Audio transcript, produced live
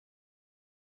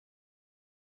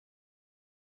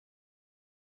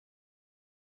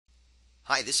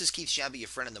Hi, this is Keith Shabby, your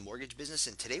friend in the mortgage business,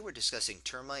 and today we're discussing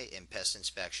termite and pest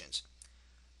inspections.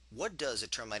 What does a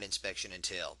termite inspection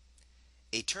entail?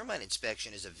 A termite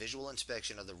inspection is a visual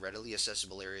inspection of the readily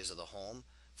accessible areas of the home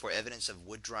for evidence of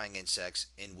wood drying insects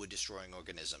and wood destroying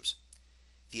organisms.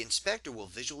 The inspector will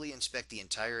visually inspect the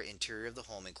entire interior of the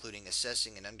home, including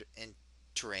assessing and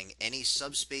entering any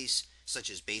subspace such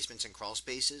as basements and crawl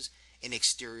spaces and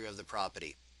exterior of the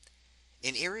property.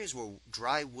 In areas where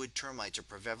dry wood termites are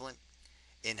prevalent,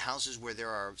 in houses where there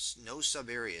are no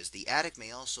sub-areas, the attic may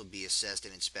also be assessed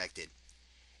and inspected.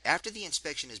 After the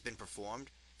inspection has been performed,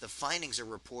 the findings are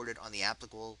reported on the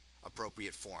applicable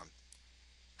appropriate form.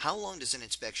 How long does an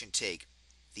inspection take?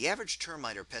 The average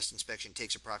termite or pest inspection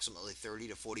takes approximately 30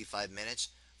 to 45 minutes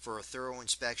for a thorough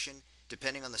inspection,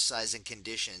 depending on the size and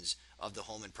conditions of the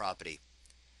home and property.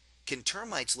 Can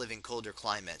termites live in colder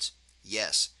climates?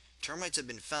 Yes. Termites have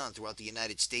been found throughout the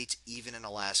United States, even in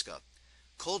Alaska.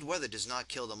 Cold weather does not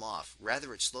kill them off.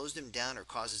 Rather, it slows them down or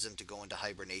causes them to go into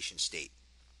hibernation state.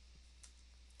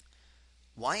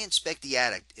 Why inspect the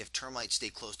attic if termites stay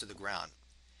close to the ground?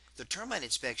 The termite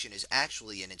inspection is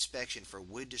actually an inspection for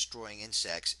wood-destroying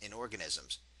insects and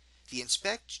organisms. The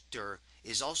inspector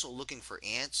is also looking for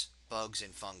ants, bugs,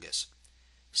 and fungus.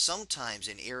 Sometimes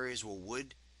in areas where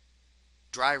wood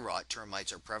dry rot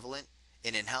termites are prevalent,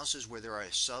 and in houses where there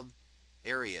are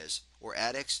sub-areas or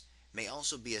attics may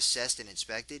also be assessed and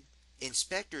inspected.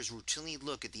 Inspectors routinely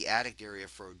look at the attic area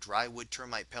for dry wood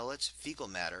termite pellets, fecal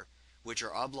matter, which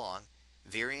are oblong,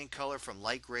 vary in color from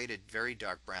light gray to very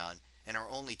dark brown, and are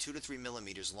only 2 to 3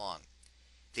 millimeters long.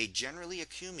 They generally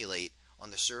accumulate on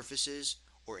the surfaces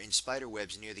or in spider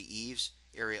webs near the eaves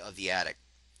area of the attic.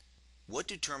 What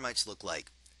do termites look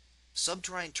like?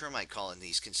 Subterranean termite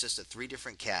colonies consist of 3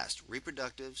 different castes: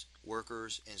 reproductives,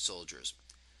 workers, and soldiers.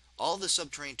 All the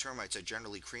subterranean termites are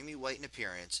generally creamy white in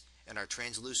appearance and are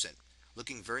translucent,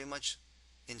 looking very much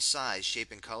in size,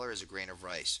 shape, and color as a grain of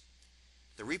rice.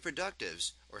 The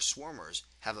reproductives, or swarmers,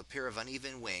 have a pair of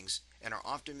uneven wings and are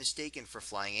often mistaken for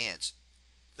flying ants.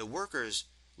 The workers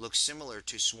look similar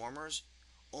to swarmers,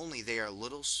 only they are a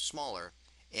little smaller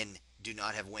and do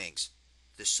not have wings.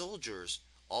 The soldiers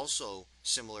also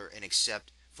similar and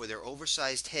except for their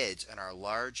oversized heads and are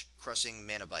large, crushing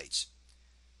manobites.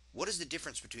 What is the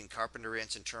difference between carpenter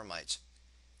ants and termites?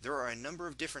 There are a number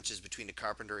of differences between the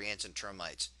carpenter ants and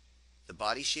termites. The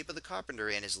body shape of the carpenter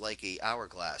ant is like a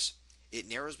hourglass. It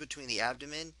narrows between the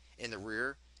abdomen in the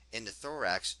rear and the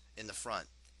thorax in the front.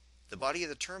 The body of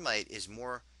the termite is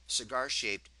more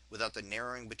cigar-shaped without the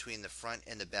narrowing between the front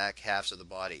and the back halves of the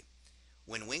body.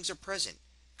 When wings are present,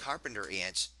 carpenter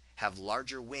ants have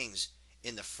larger wings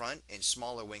in the front and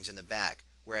smaller wings in the back,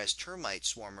 whereas termite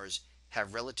swarmers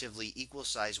have relatively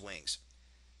equal-sized wings.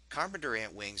 Carpenter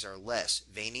ant wings are less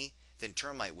veiny than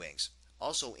termite wings.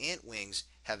 Also, ant wings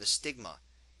have a stigma,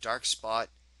 dark spot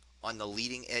on the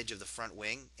leading edge of the front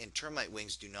wing, and termite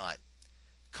wings do not.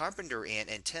 Carpenter ant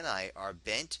antennae are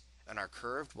bent and are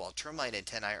curved, while termite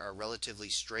antennae are relatively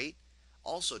straight.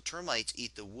 Also, termites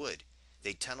eat the wood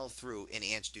they tunnel through, and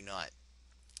ants do not.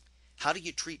 How do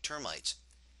you treat termites?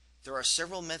 There are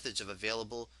several methods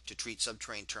available to treat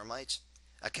subterranean termites.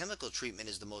 A chemical treatment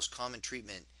is the most common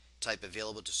treatment type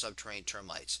available to subterranean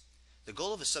termites. The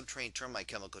goal of a subterranean termite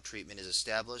chemical treatment is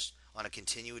established on a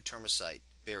continuous termicide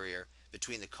barrier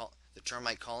between the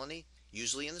termite colony,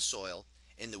 usually in the soil,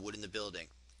 and the wood in the building.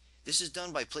 This is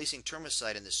done by placing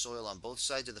termicide in the soil on both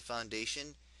sides of the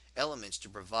foundation elements to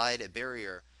provide a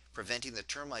barrier preventing the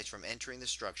termites from entering the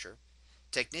structure.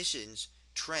 Technicians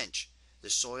trench the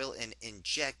soil and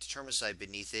inject termicide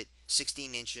beneath it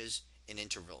 16 inches in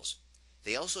intervals.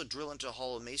 They also drill into a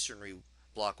hollow masonry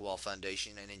block wall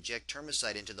foundation and inject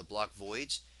termicide into the block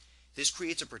voids. This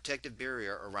creates a protective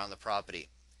barrier around the property.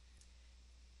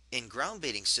 In ground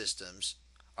baiting systems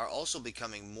are also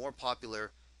becoming more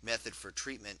popular method for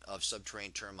treatment of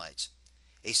subterranean termites.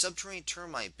 A subterranean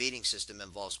termite baiting system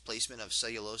involves placement of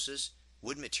cellulose,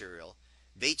 wood material,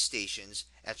 bait stations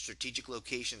at strategic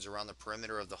locations around the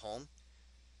perimeter of the home.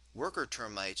 Worker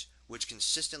termites, which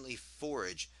consistently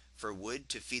forage for wood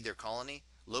to feed their colony,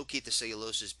 locate the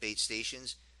cellulose bait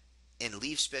stations and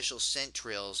leave special scent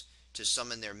trails to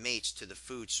summon their mates to the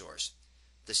food source.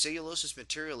 The cellulose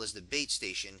material as the bait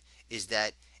station is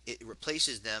that it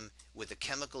replaces them with a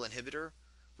chemical inhibitor,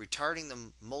 retarding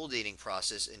the moldating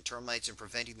process in termites and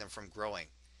preventing them from growing.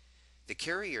 The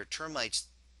carrier termites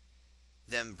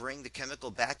then bring the chemical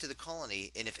back to the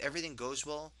colony, and if everything goes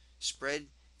well, spread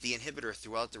the inhibitor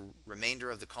throughout the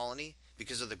remainder of the colony.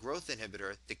 Because of the growth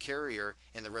inhibitor, the carrier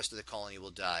and the rest of the colony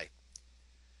will die.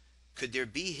 Could there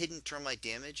be hidden termite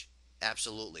damage?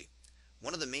 Absolutely.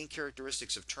 One of the main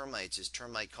characteristics of termites is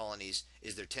termite colonies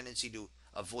is their tendency to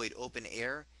avoid open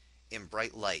air and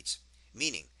bright lights,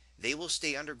 meaning they will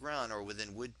stay underground or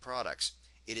within wood products.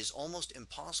 It is almost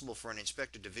impossible for an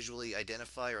inspector to visually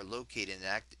identify or locate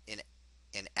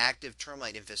an active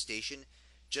termite infestation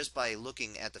just by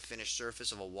looking at the finished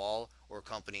surface of a wall or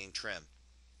accompanying trim.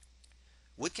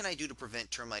 What can I do to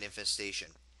prevent termite infestation?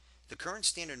 The current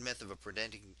standard method of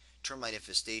preventing termite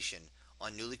infestation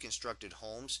on newly constructed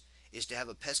homes is to have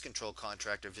a pest control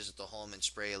contractor visit the home and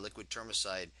spray a liquid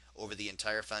termicide over the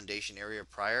entire foundation area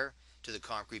prior to the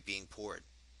concrete being poured.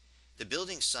 The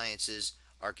building sciences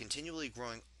are continually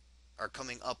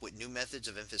coming up with new methods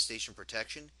of infestation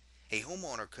protection. A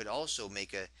homeowner could also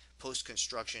make a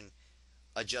post-construction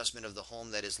adjustment of the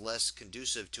home that is less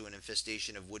conducive to an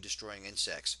infestation of wood-destroying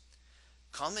insects.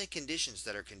 Common conditions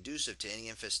that are conducive to any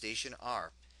infestation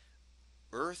are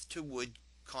earth to wood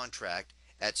contact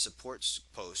at support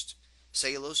posts,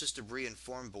 cellulose debris and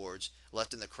form boards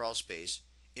left in the crawl space,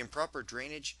 improper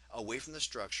drainage away from the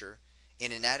structure,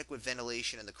 and inadequate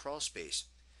ventilation in the crawl space.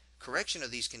 Correction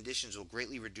of these conditions will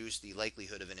greatly reduce the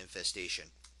likelihood of an infestation.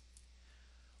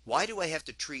 Why do I have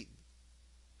to treat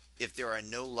if there are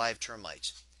no live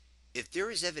termites? If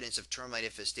there is evidence of termite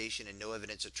infestation and no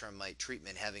evidence of termite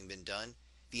treatment having been done,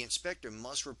 the inspector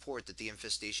must report that the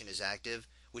infestation is active,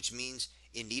 which means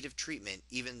in need of treatment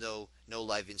even though no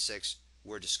live insects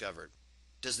were discovered.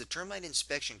 Does the termite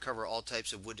inspection cover all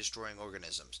types of wood-destroying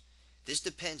organisms? This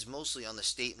depends mostly on the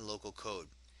state and local code.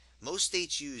 Most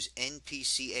states use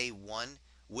NPCA1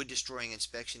 wood-destroying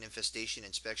infestation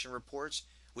inspection reports,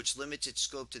 which limits its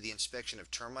scope to the inspection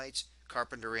of termites,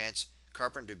 carpenter ants,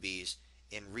 carpenter bees,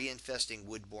 and reinfesting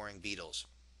wood-boring beetles.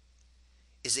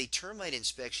 Is a termite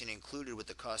inspection included with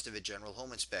the cost of a general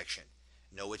home inspection?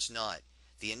 No, it's not.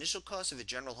 The initial cost of a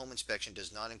general home inspection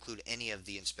does not include any of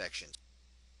the inspections.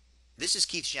 This is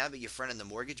Keith Shabbat, your friend in the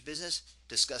mortgage business,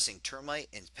 discussing termite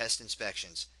and pest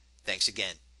inspections. Thanks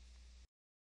again.